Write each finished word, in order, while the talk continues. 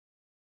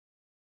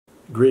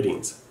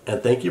Greetings,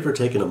 and thank you for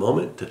taking a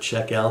moment to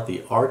check out the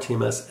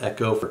RTMS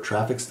Echo for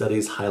Traffic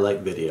Studies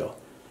highlight video.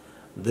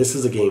 This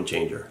is a game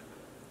changer.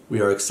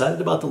 We are excited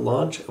about the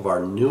launch of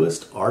our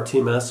newest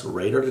RTMS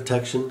radar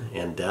detection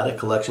and data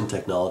collection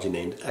technology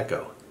named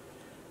Echo.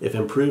 If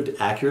improved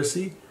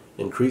accuracy,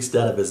 increased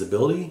data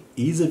visibility,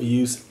 ease of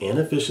use, and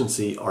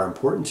efficiency are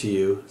important to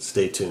you,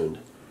 stay tuned.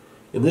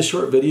 In this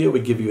short video, we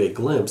give you a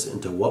glimpse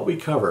into what we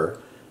cover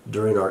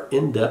during our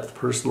in-depth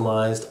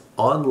personalized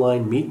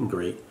online meet and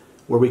greet,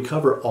 where we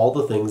cover all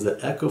the things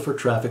that Echo for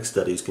Traffic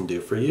Studies can do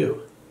for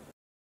you.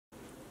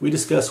 We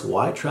discuss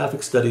why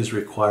traffic studies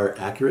require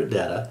accurate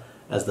data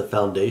as the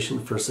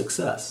foundation for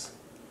success.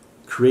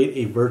 Create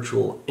a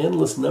virtual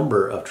endless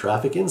number of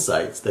traffic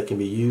insights that can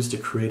be used to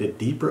create a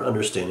deeper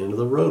understanding of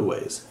the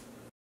roadways.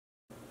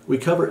 We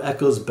cover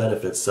Echo's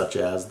benefits such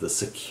as the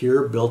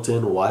secure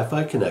built-in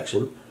Wi-Fi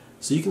connection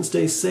so you can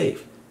stay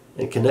safe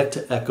and connect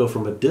to Echo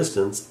from a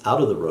distance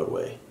out of the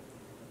roadway.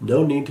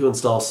 No need to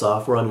install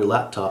software on your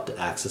laptop to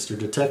access your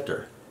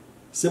detector.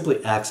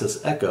 Simply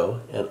access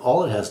Echo and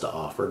all it has to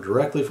offer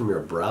directly from your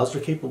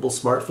browser-capable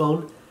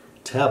smartphone,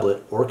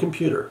 tablet, or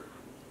computer.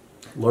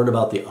 Learn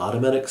about the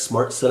automatic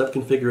smart setup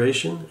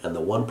configuration and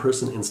the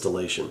one-person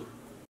installation.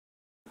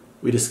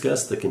 We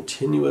discuss the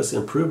continuous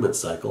improvement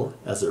cycle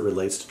as it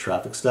relates to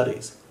traffic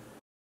studies.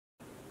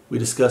 We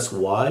discuss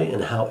why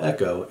and how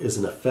Echo is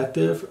an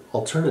effective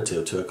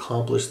alternative to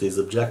accomplish these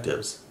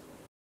objectives.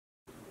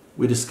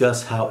 We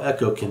discuss how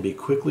Echo can be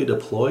quickly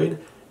deployed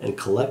and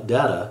collect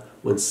data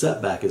when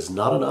setback is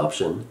not an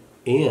option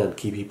and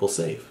keep people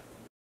safe.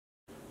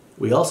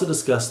 We also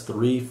discuss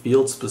 3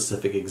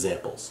 field-specific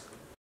examples.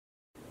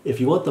 If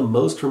you want the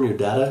most from your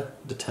data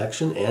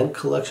detection and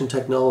collection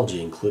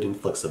technology, including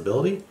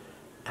flexibility,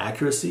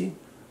 accuracy,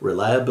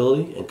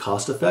 reliability, and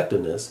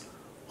cost-effectiveness,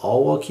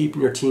 all while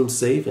keeping your team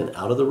safe and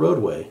out of the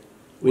roadway,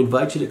 we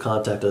invite you to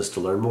contact us to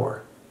learn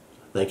more.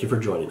 Thank you for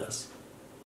joining us.